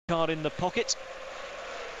Card in the pocket.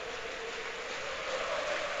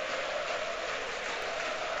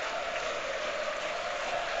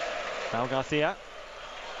 Now Garcia.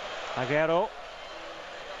 Aguero.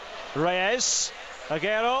 Reyes.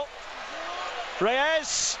 Aguero.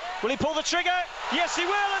 Reyes. Will he pull the trigger? Yes, he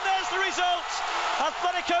will, and there's the result.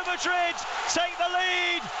 Atletico Madrid take the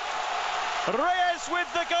lead. Reyes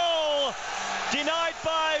with the goal. Denied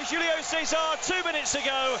by Julio Cesar 2 minutes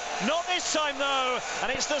ago. Not this time, though. And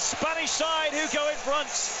it's the Spanish side who go in front.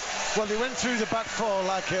 Well, they went through the back four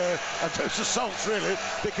like a dose of salt, really,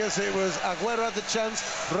 because it was Aguero had the chance,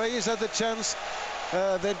 Reyes had the chance.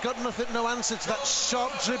 They'd got no answer to that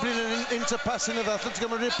sharp dribbling and interpassing of Atletico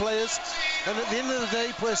Madrid players. And at the end of the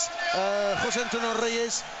day, pues, José Antonio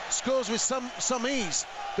Reyes scores with some ease.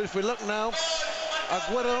 But if we look now,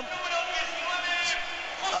 Aguero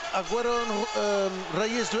and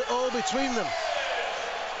Reyes do it all between them.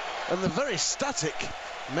 And they're very static.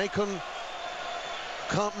 Macon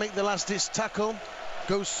can't make the last-ditch tackle,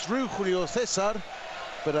 goes through Julio Cesar,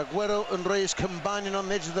 but Aguero and Reyes combining on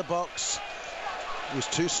the edge of the box was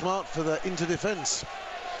too smart for the inter-defence.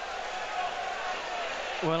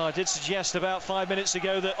 Well, I did suggest about 5 minutes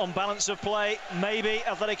ago that on balance of play, maybe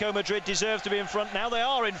Atletico Madrid deserve to be in front. Now they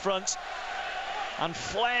are in front, and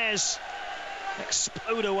flares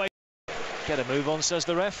explode away. Get a move on, says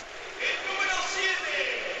the ref.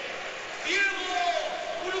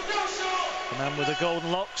 The man with the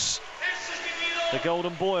golden locks, the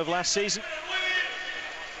golden boy of last season.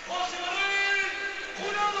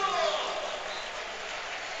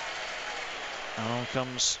 And on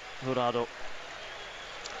comes Jurado.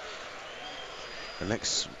 The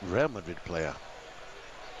next Real Madrid player.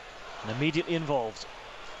 And immediately involved.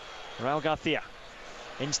 Raul Garcia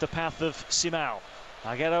into the path of Simao.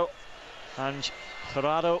 Aguero and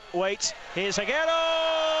Jurado wait. Here's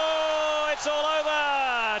Aguero! It's all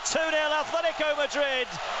over! 2-0 Atletico Madrid.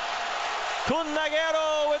 Kun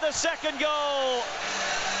Aguero with the second goal.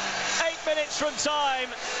 8 minutes from time.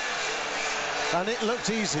 And it looked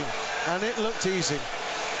easy. And it looked easy.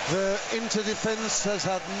 The inter-defence has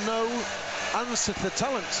had no answer to the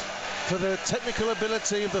talent, for the technical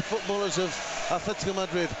ability of the footballers of Atletico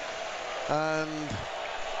Madrid. And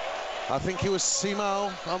I think it was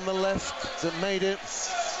Simao on the left that made it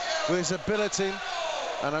with his ability.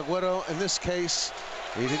 And Aguero, in this case,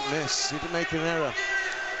 he didn't miss. He didn't make an error.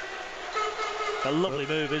 A lovely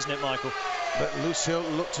move, isn't it, Michael? But Lucio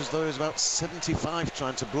looked as though he was about 75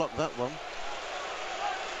 trying to block that one.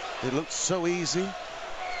 It looked so easy.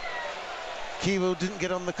 Kivo didn't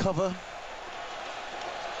get on the cover.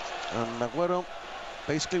 And Aguero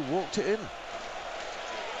basically walked it in.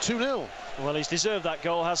 2-0. Well, he's deserved that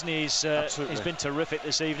goal, hasn't he? He's been terrific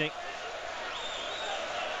this evening.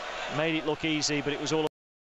 Made it look easy, but it was all